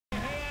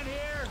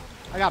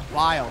I got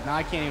biled. Now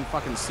I can't even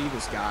fucking see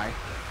this guy.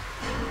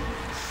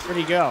 Where'd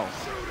he go?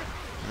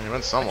 He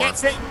went somewhere.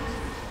 Get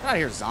out of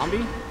here,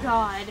 zombie.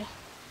 God.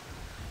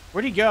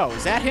 Where'd he go?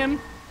 Is that him?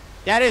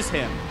 That is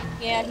him.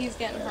 Yeah, he's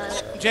getting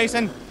hurt.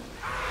 Jason.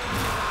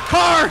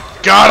 Car!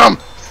 Got him!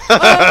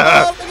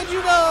 Oh, look at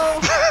you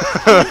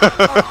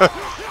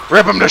go!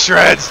 Rip him to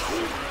shreds!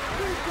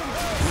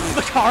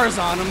 The car's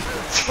on him.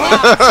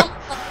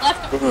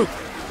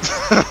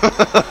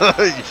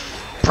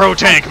 Pro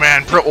tank,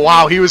 man.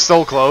 Wow, he was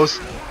so close.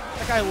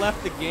 That guy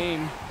left the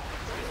game.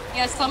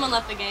 Yeah, someone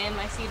left the game.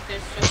 I see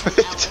fish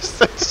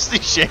just I see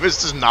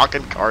Seamus just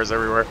knocking cars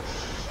everywhere.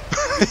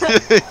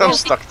 I'm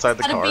stuck inside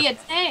the car. Gotta be a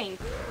tank.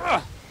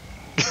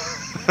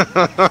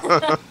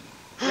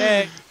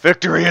 Hey,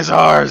 Victory is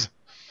ours.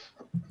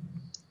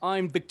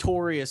 I'm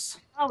victorious.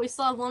 Oh, we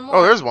still have one more.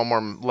 Oh, there's one more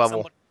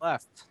level. Someone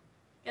left.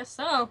 Guess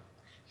so.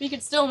 We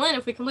could still win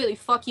if we completely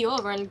fuck you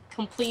over and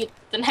complete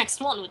the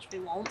next one, which we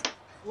won't.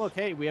 Look,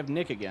 hey, we have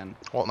Nick again.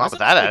 Well, Why not is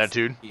with it that like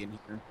attitude. foggy in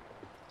here?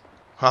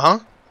 Huh?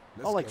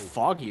 Oh, like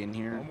foggy in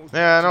here.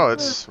 Yeah, I know.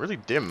 It's really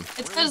dim.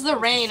 It's because the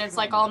rain. It's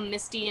like all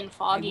misty and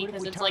foggy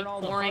because it's like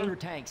pouring.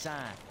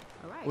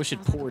 Wish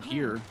it poured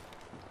here.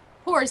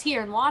 Pours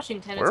here in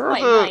Washington. It's Where are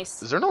quite the?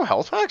 nice. Is there no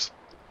health packs?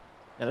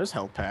 Yeah, there's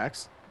health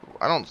packs.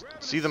 I don't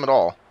see them at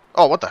all.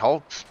 Oh, what the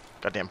hell?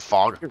 Goddamn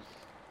fog.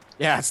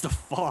 Yeah, it's the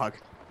fog.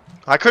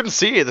 I couldn't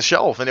see the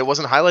shelf, and it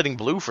wasn't highlighting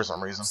blue for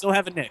some reason. Still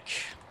have a Nick.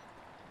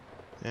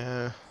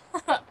 Yeah.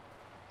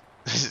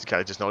 This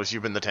guy just noticed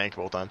you've been the tank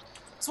both times.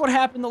 That's what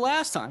happened the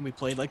last time we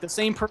played. Like, the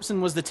same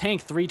person was the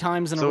tank 3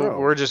 times in a So row.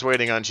 we're just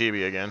waiting on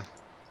Chibi again.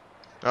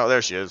 Oh,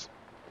 there she is.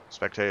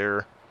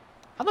 Spectator.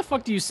 How the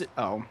fuck do you sit?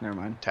 Oh, never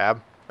mind.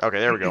 Tab. Okay,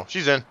 there we go.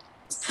 She's in.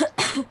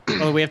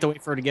 Oh, we have to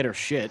wait for her to get her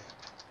shit.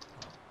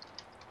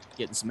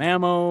 Getting some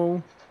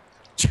ammo.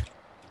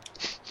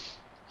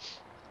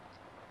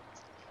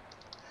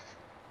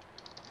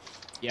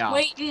 Yeah.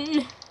 Waiting.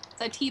 As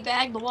I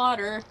teabag the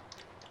water.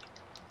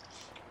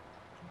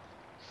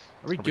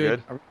 Are we Are we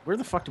good? good? Where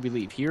the fuck do we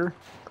leave? Here?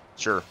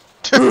 Sure.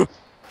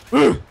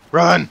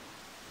 Run!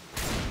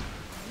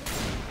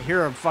 I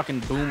hear a fucking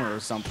boomer or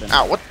something.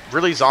 Ow, what?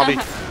 Really, zombie?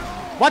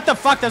 What the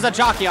fuck? There's a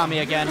jockey on me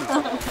again.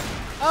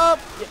 Oh,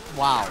 yeah.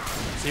 Wow.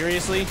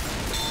 Seriously?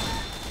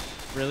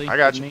 Really? I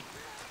got Kidding you. Me?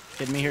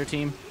 Kidding me here,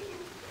 team?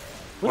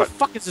 Where What? the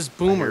fuck is this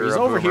boomer? hear He's a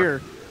over boomer.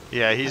 here.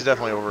 Yeah, he's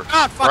definitely over.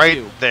 Ah, fuck right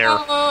you. there.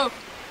 Oh,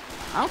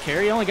 I don't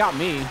care. He only got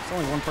me. It's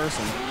only one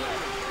person.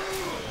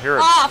 Here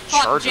a ah,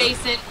 fuck, charger.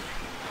 Jason.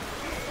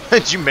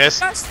 Did you miss?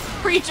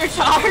 Preacher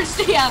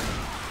charged. Yeah.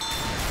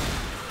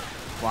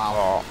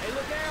 Wow.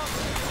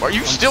 Oh. Are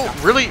you still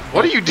really?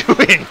 What are you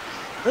doing?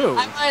 Ooh.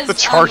 I was The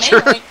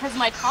charger. because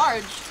my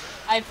charge.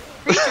 I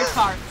preacher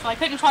charged, so I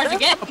couldn't charge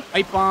again. A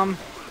pipe bomb.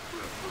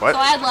 What? So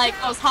I had like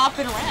I was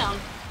hopping around.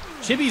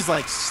 Chibi's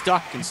like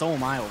stuck, and so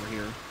am I over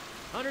here.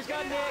 Hunter's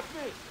got Nick.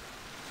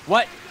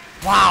 What?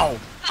 Wow.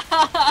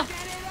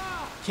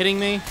 Kidding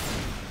me?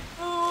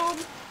 Boom.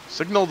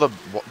 Signal the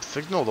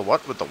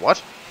what with the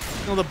what?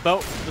 No, the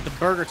boat with the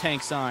burger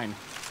tank sign.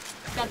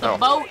 Got the Oh.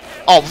 boat.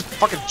 Oh,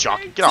 fucking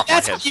jockey! Get off my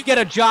That's head. how you get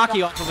a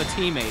jockey off of a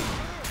teammate.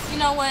 You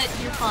know what?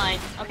 You're fine.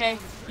 Okay.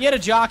 You had a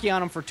jockey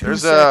on him for 2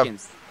 There's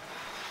seconds.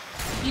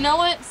 You know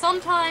what?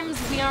 Sometimes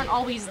we aren't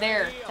always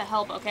there to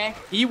help. Okay.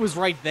 He was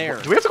right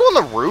there. Do we have to go on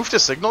the roof to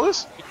signal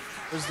this?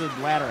 Where's the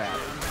ladder at?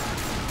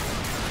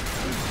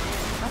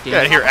 God Get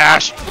out of here,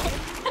 Ash!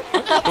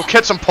 Go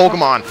catch some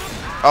Pokemon.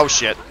 Oh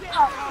shit!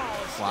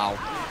 Wow.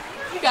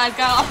 You guys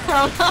got all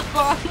thrown up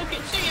on. Look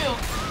at you.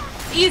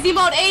 Easy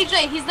mode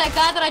AJ. He's that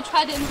guy that I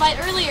tried to invite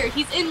earlier.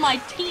 He's in my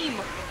team.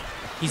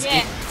 He's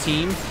Yeah. in the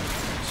team.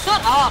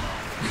 Shut up.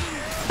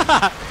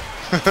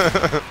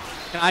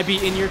 Can I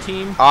be in your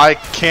team? I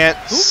can't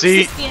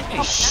see Just being helped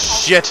out.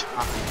 shit.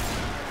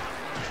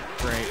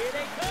 Great.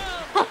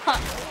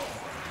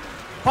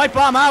 Pipe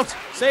bomb out!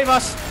 Save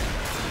us!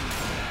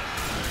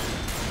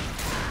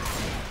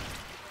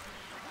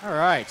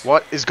 Alright.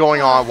 What is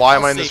going on? Why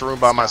am I in this room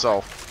by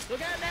myself?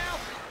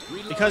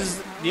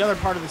 Because the other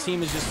part of the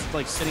team is just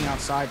like sitting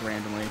outside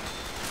randomly.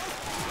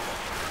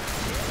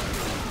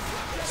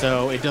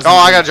 So it doesn't. Oh,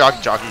 I got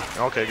a jockey.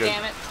 Okay, good.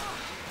 Damn it.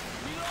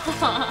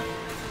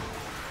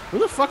 Who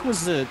the fuck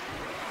was the?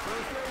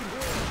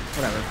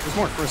 Whatever. There's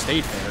more first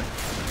aid there.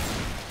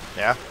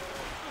 Yeah.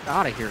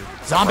 Out of here,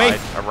 zombie!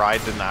 A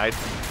ride denied.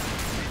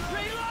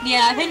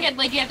 Yeah, I think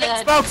like you have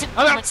to. Smoked!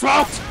 I got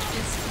smoked!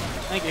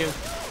 Thank you.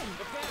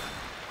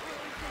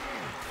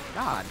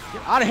 God,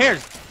 get out of here!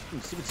 You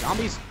stupid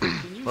zombies!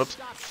 Can you Whoops.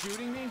 stop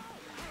shooting me?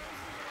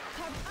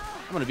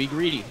 I'm gonna be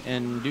greedy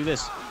and do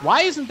this.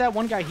 Why isn't that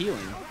one guy healing?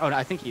 Oh,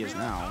 I think he is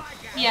now.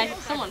 Yeah,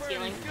 someone's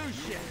healing.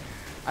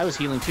 I was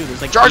healing too.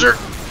 There's like Charger!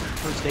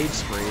 first aid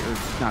spray, or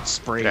not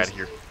sprays. Get out of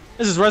here.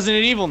 This is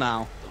Resident Evil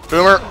now.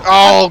 Boomer!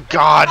 Oh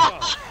God!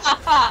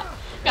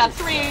 Got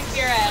 3 in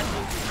your ass.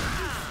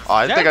 Oh,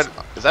 I think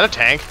is that a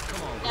tank?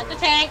 Got the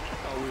tank.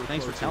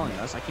 Thanks for telling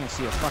us. I can't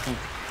see a fucking.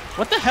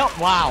 What the hell?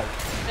 Wow.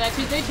 That's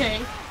who they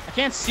tank. I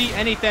can't see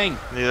anything.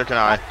 Neither can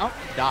I. Oh,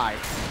 die.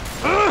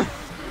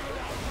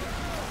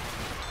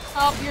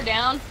 Oh, you're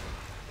down.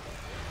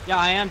 Yeah,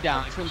 I am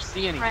down. I couldn't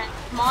see anything.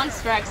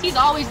 Monstrex, he's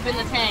always been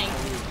the tank.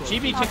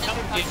 GB can help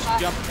me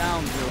jump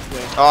down real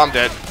quick. Oh, I'm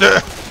dead.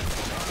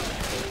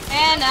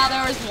 And now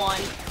there was one.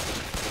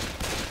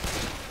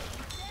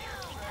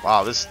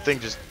 Wow, this thing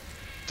just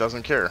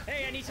doesn't care.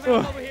 Hey, I need some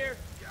help over here.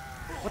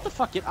 What the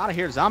fuck? Get out of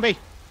here, zombie!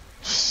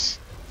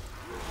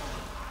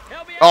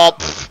 Help me Oh, out.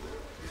 pfft.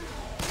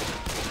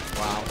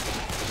 Wow.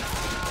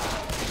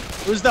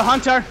 Who's the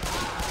hunter?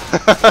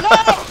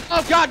 No!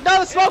 Oh god, no,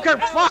 the smoker!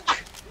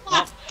 Fuck!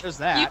 Well, there's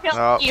You that. killed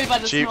No, you by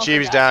the smoker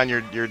Chibi's guy. down.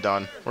 You're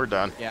done. We're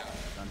done. Yeah.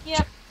 Done.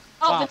 Yep.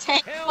 Oh, Wow. the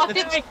tank. The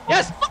tank.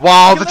 Yes!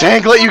 Wow, the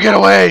tank let you get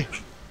away.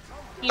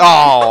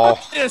 Oh,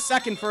 Did a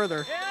second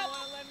further.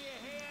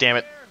 damn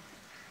it.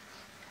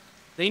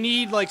 They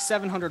need like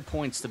 700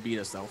 points to beat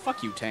us, though.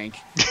 Fuck you, tank.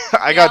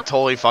 I got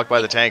totally fucked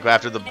by the tank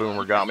after the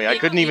boomer got me. I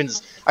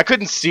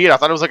couldn't see it. I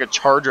thought it was like a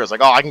charger. I was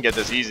like, oh, I can get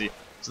this easy.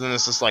 So then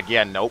it's just like,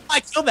 yeah, nope. I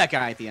killed that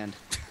guy at the end.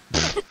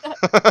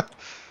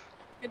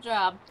 Good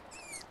job.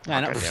 Yeah,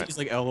 I know. God damn it. He's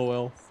like,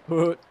 LOL.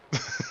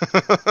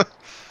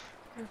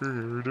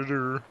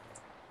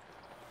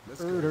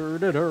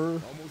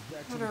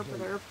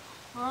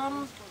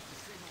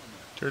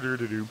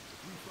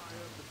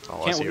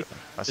 Oh, I Can't see, wait.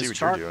 I see This what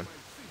chart- you're doing.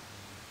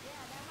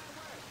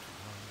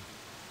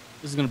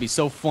 This is gonna be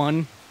so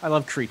fun. I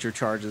love creature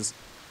charges.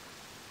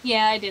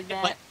 Yeah, I did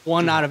Like that.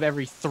 1 out of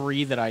every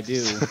 3 that I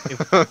do.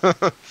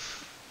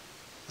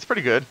 It's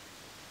pretty good.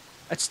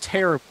 That's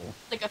terrible.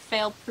 Like a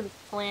fail-proof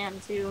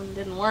plan too, and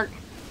didn't work.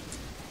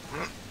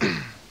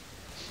 Come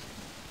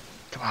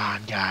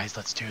on, guys,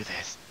 let's do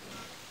this.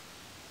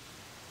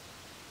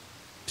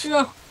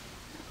 Ugh.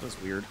 That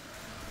was weird.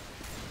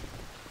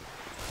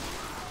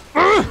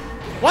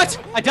 What?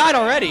 I died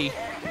already?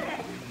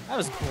 That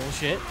was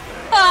bullshit.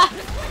 Ah,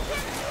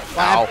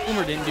 Wow. That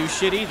boomer didn't do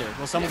shit either.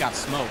 Well, someone got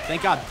smoked.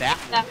 Thank God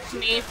that's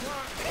me.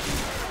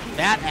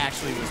 that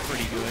actually was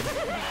pretty good.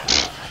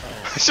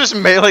 I just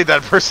meleeed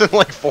that person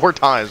like 4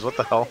 times. What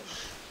the hell?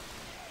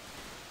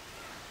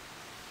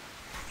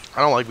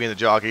 I don't like being the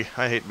jockey.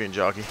 I hate being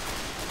jockey.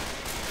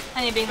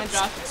 I need being the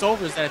jock. It's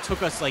over is that it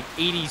took us like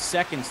 80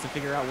 seconds to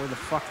figure out where the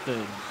fuck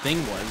the thing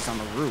was on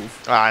the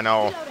roof I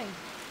know.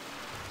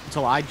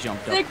 until I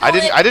jumped up. I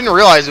didn't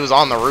realize it was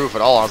on the roof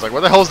at all. I was like,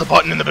 where the hell is the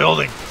button in the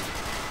building?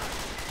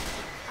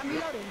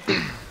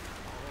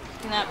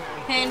 And that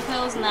pain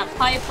pills and that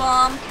pipe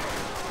bomb.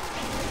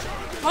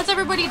 What's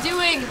everybody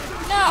doing?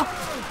 No!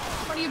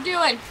 What are you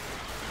doing?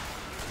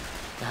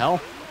 The hell?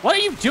 What are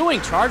you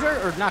doing,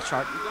 Charger? Or not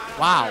Charger?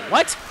 Wow,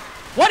 what?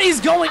 What is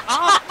going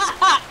on?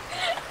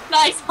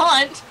 Nice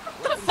hunt!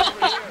 What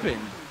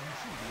happened?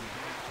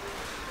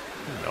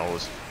 Who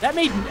knows? That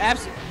made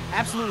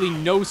absolutely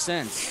no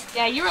sense.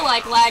 Yeah, you were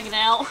like lagging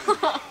out.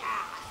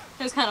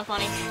 It was kind of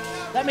funny.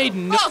 That made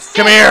no Oh, sense.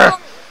 Come here!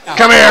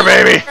 Come here,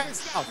 baby!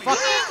 Oh, fuck.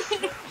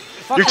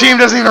 Fuck Your off. team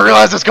doesn't even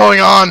realize what's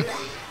going on.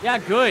 Yeah,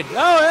 good.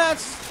 Oh,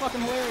 that's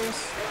fucking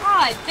hilarious.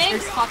 God,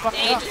 thanks, fucking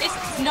age.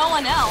 It's no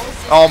one else.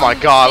 It's Oh my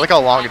only god, me. look how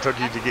long it took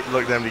you to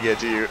look them to get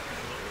to you.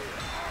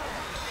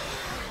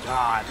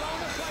 God.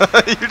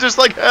 You're just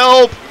like,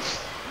 help!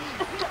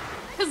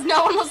 Because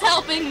no one was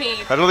helping me.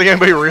 I don't think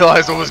anybody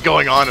realized what was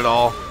going on at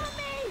all.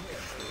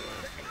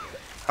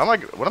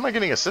 What am I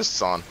getting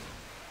assists on?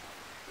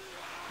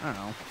 I don't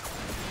know.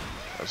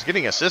 I was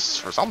getting assists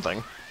for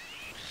something.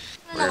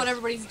 I don't know what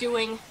everybody's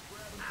doing.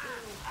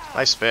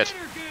 Nice spit.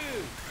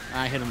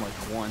 I hit him like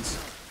once.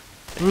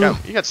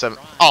 You got 7.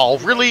 Oh,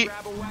 really?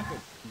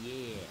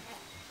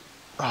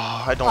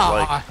 Oh, I don't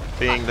like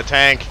being the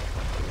tank.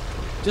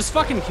 Just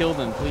fucking kill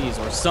them, please,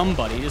 or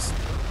somebody. Just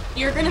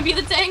You're gonna be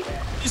the tank?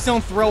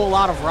 don't throw a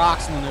lot of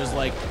rocks when there's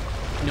like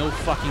no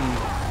fucking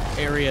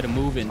area to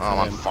move in. Oh, I'm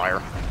on them.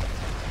 fire.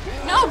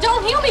 No,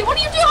 don't heal me! What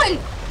are you doing?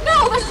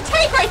 No, there's a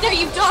tank right there,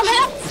 you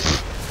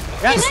dumbass!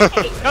 Yes.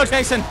 Go,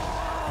 Jason.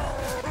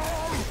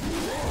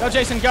 Go,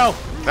 Jason. Go.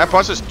 Can I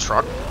punch this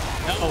truck?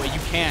 No, you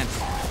can't.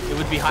 It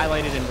would be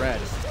highlighted in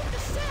red.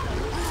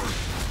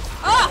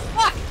 Ah,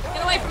 fuck!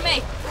 Get away from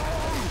me!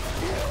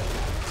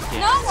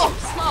 No,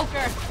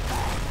 smoker!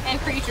 And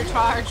creature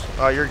charge.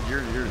 Oh, you're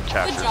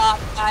captured. Good job,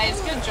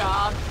 guys. Good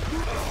job.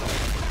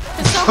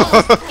 Because someone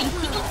was fucking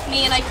healing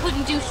me and I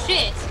couldn't do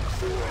shit.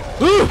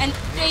 Ooh. And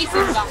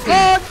Jason got me.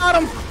 Oh, I got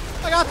him!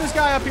 I got this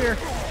guy up here.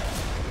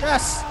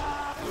 Yes.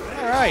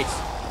 All right.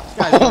 This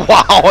guy's Oh,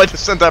 wow, I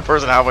just sent that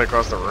person halfway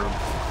across the room.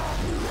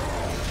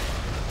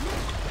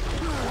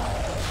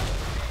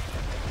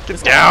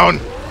 Get down!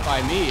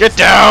 by me. Get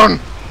down!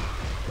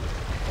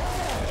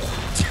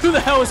 Who the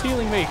hell is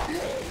healing me?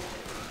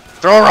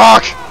 Throw a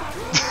rock!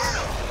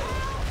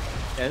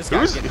 Yeah, this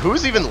guy's getting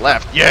Who's even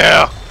left?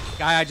 Yeah! the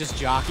guy I just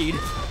jockeyed.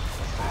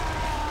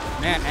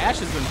 Man, Ash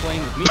has been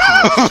playing with me too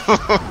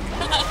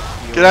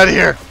much. Get out of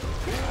here!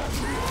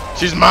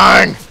 She's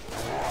mine!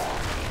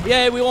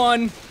 Yay, we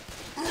won!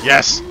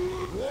 Yes!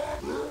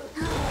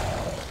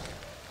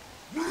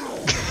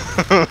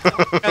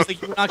 Guys,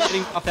 like, you're not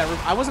getting off that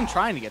roof. I wasn't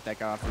trying to get that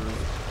guy off the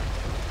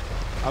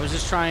roof. I was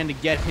just trying to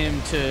get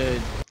him to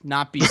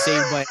not be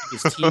saved by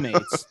his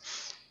teammates.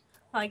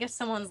 Well, I guess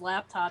someone's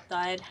laptop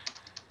died.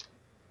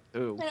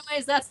 Ooh.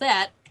 Anyways, that's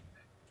that.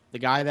 The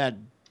guy that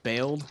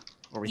bailed,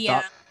 or we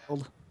Yeah. thought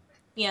bailed.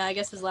 Yeah, I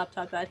guess his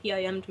laptop died. He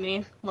IM'd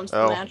me once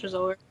Oh. the match was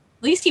over. At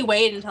least he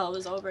waited until it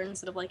was over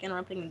instead of like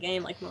interrupting the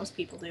game like most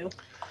people do.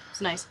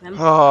 It's nice of him.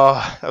 Oh,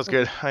 that was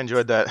good. I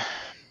enjoyed that.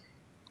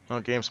 Oh,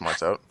 game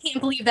smart's out.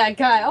 Can't believe that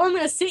guy. Oh, I'm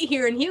gonna sit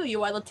here and heal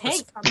you while the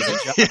tank comes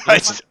in. Yeah,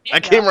 I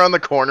came around the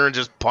corner and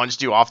just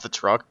punched you off the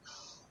truck.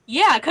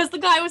 Yeah, because the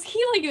guy was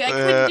healing you. I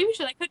couldn't do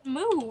shit. I couldn't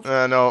move.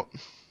 No.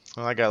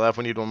 Well, that guy left.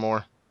 We need one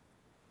more.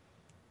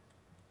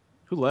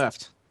 Who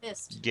left?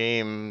 Pissed.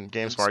 Game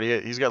smart.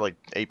 He's got like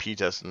AP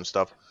tests and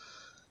stuff.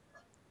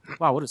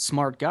 Wow, what a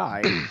smart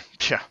guy.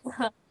 Yeah.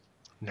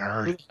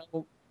 Nerd.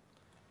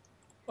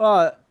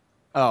 Oh.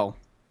 Oh,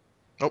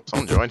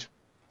 someone joined.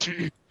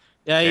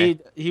 Yeah, Okay.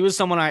 he was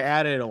someone I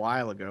added a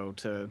while ago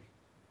to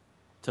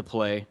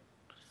play.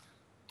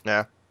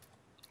 Yeah.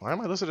 Why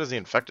am I listed as the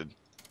infected?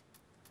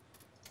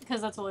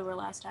 Because that's what we were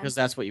last time. Because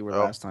that's what you were Oh.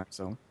 last time,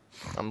 so.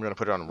 I'm gonna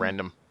put it on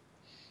random.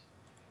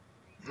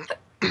 I'm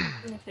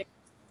gonna pick-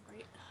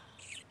 Great.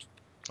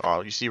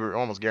 Oh, you see, we're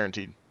almost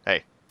guaranteed.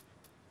 Hey,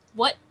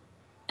 What?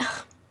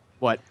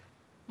 What?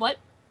 What?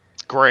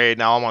 great.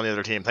 Now I'm on the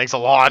other team. Thanks a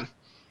lot.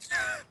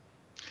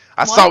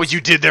 I What? saw what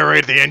you did there right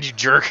at the end, you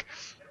jerk.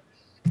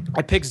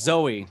 I picked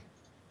Zoe.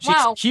 She's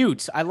Wow.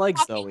 cute. I like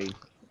Zoe.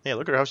 Yeah,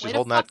 look at how she's Way to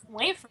holding that. fuck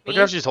away from Look me.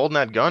 at how she's holding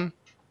that gun.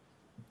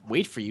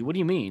 Wait for you? What do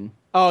you mean?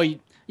 Oh, you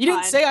didn't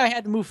Fine. say I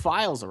had to move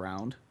files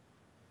around.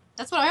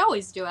 That's what I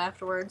always do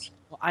afterwards.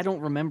 Well, I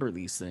don't remember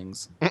these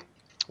things.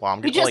 Wow,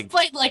 I'm We getting just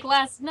played like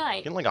last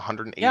night. like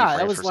 180 Yeah, that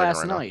frames was per second last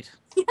right night.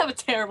 You have a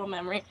terrible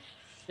memory.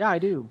 Yeah, I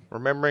do. now.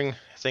 Remembering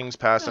things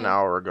past an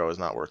hour ago is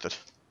not worth it.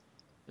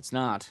 It's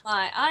not.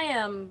 I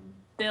am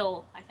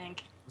Bill, I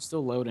think. We're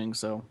still loading,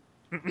 so.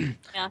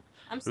 Yeah,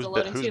 I'm still Bi-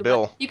 loading who's too.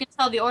 Bill? But you can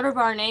tell the order of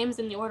our names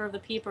and the order of the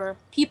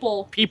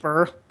people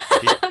Peeper.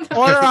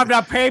 Order of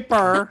the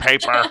paper.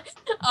 Paper.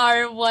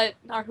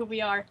 are who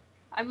we are.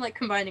 I'm like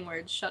combining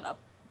words. Shut up.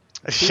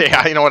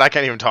 Yeah, you know what? I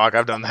can't even talk.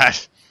 I've done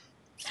that.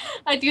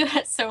 I do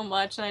that so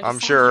much. And I just I'm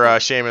sure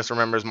Seamus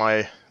remembers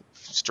my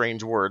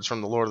strange words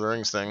from the Lord of the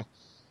Rings thing.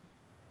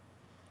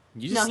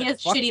 You just No, said he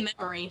has fuck. shitty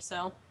memory,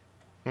 so.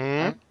 Hmm?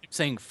 I'm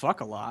saying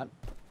fuck a lot.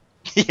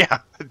 Yeah,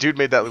 the dude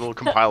made that little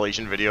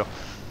compilation video.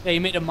 Yeah, he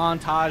made a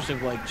montage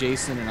of like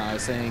Jason and I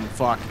saying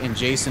fuck, and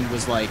Jason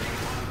was like,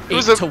 It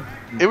was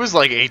It was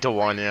like 8 to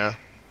 1, yeah.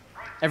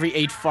 every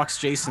 8 fucks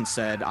Jason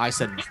said, I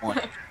said 1.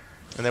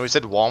 And then we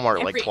said Walmart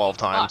like Every 12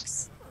 times.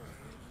 box.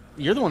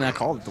 You're the one that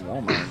called it the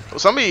Walmart. Well,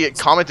 somebody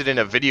commented in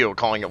a video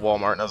calling it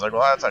Walmart, and I was like,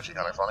 well, that's actually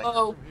kind of funny.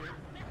 Oh.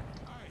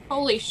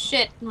 Holy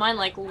shit. Mine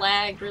like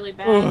lagged really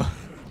bad. Ugh.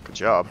 Good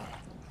job.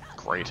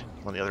 Great.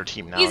 I'm on the other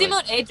team now. Easy Now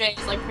mode AJ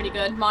is like pretty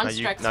good.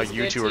 Monstrex now is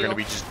you good two are too. going to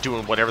be just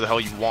doing whatever the hell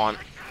you want.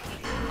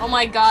 Oh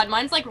my god,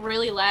 mine's like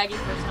really laggy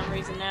for some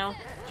reason now.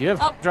 Do you have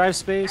Oh. drive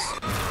space?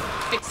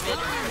 Fixed it.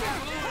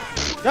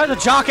 There's a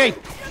jockey!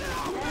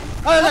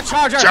 Oh, there's a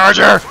charger!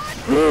 Charger!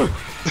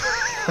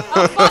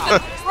 Oh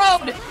fuck,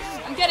 I'm road!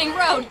 I'm getting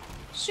road!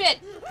 Shit!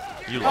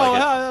 You Oh,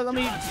 like it. let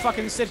me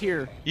fucking sit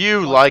here.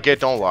 You like it,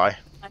 don't lie.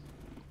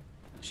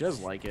 She does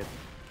like it.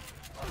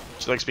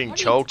 She likes being What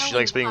are you choked, she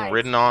telling likes being lies?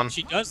 ridden on.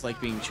 She does like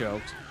being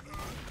choked.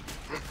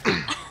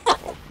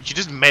 She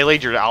just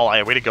meleeed your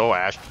ally. Way to go,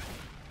 Ash.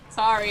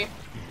 Sorry.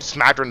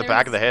 Smacked her in the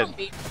back of the head.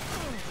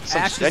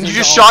 Ash is And you into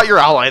just all- shot your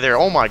ally there.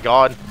 Oh my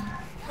god.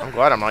 I'm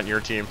glad I'm not on your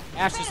team.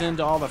 Ash is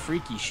into all the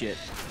freaky shit.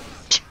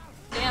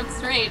 Damn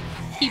straight.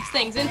 Keeps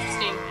things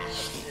interesting.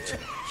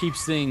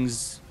 Keeps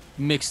things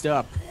mixed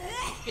up.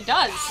 It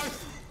does.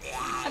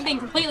 I'm being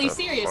completely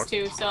serious fuck?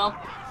 too, so.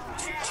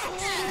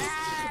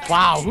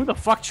 Wow, who the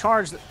fuck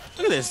charged?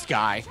 Look at this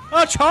guy.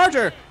 Oh,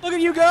 charger! Look at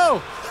you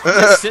go!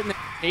 Just sitting there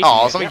taking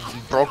Oh, it. somebody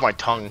broke my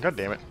tongue. God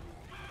damn it.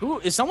 Who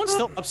is someone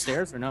still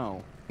upstairs or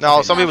no? No,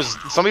 Okay,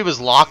 somebody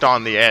was locked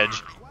on the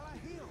edge.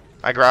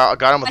 I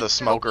got him with a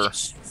smoker.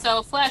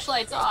 So,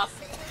 flashlight's off.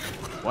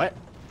 What?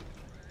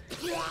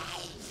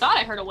 Thought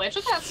I heard a witch.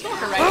 Look at that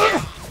smoker right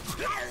here.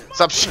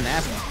 Stop An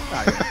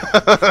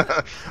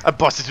ass. I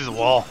busted through the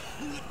wall.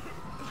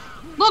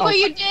 Look what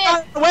you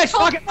did! Witch,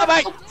 fuck it,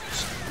 bye-bye.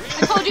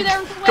 I told you there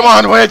was a witch! Come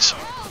on, witch!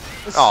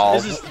 Oh.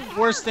 This is the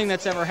worst thing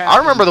that's ever happened. I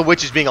remember the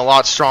witches being a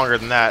lot stronger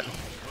than that.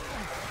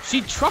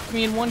 She trucked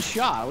me in one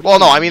shot. What do Well, you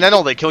no, mean? I mean, I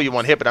know they kill you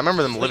one hit, but I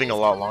remember them living a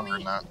lot longer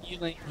than that.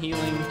 Healing.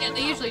 Yeah,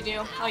 they usually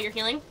do. Oh, you're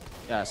healing?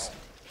 Yes.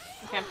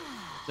 Okay.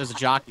 There's a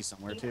jockey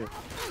somewhere too.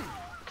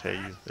 Okay,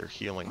 they're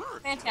healing.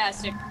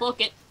 Fantastic.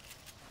 Book it.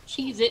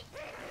 Cheese it.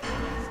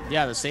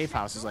 Yeah, the safe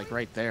house is like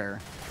right there.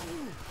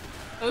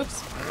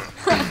 Oops.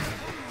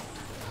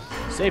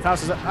 Safe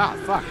house is ah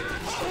fuck.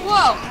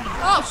 Whoa!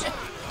 Oh shit!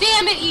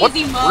 Damn it, What?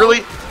 easy mode! Really?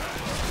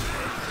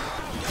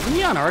 Isn't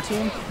he on our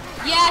team?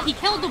 Yeah, he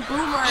killed the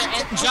boomer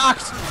and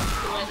Jocked.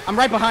 I'm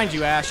right behind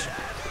you, Ash.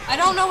 I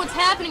don't know what's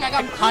happening. I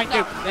got Behind pulled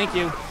you. up. Thank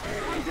you.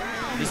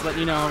 Just let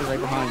you know, I'm right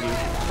behind you.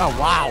 Oh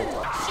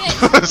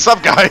wow. Shit!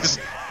 Sup, guys?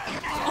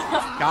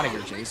 Got of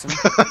here, Jason.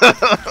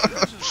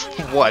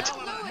 What?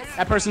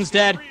 That person's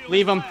dead.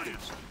 Leave him.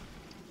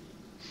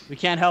 We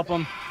can't help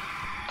him.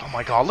 Oh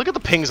my god, look at the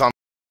pings on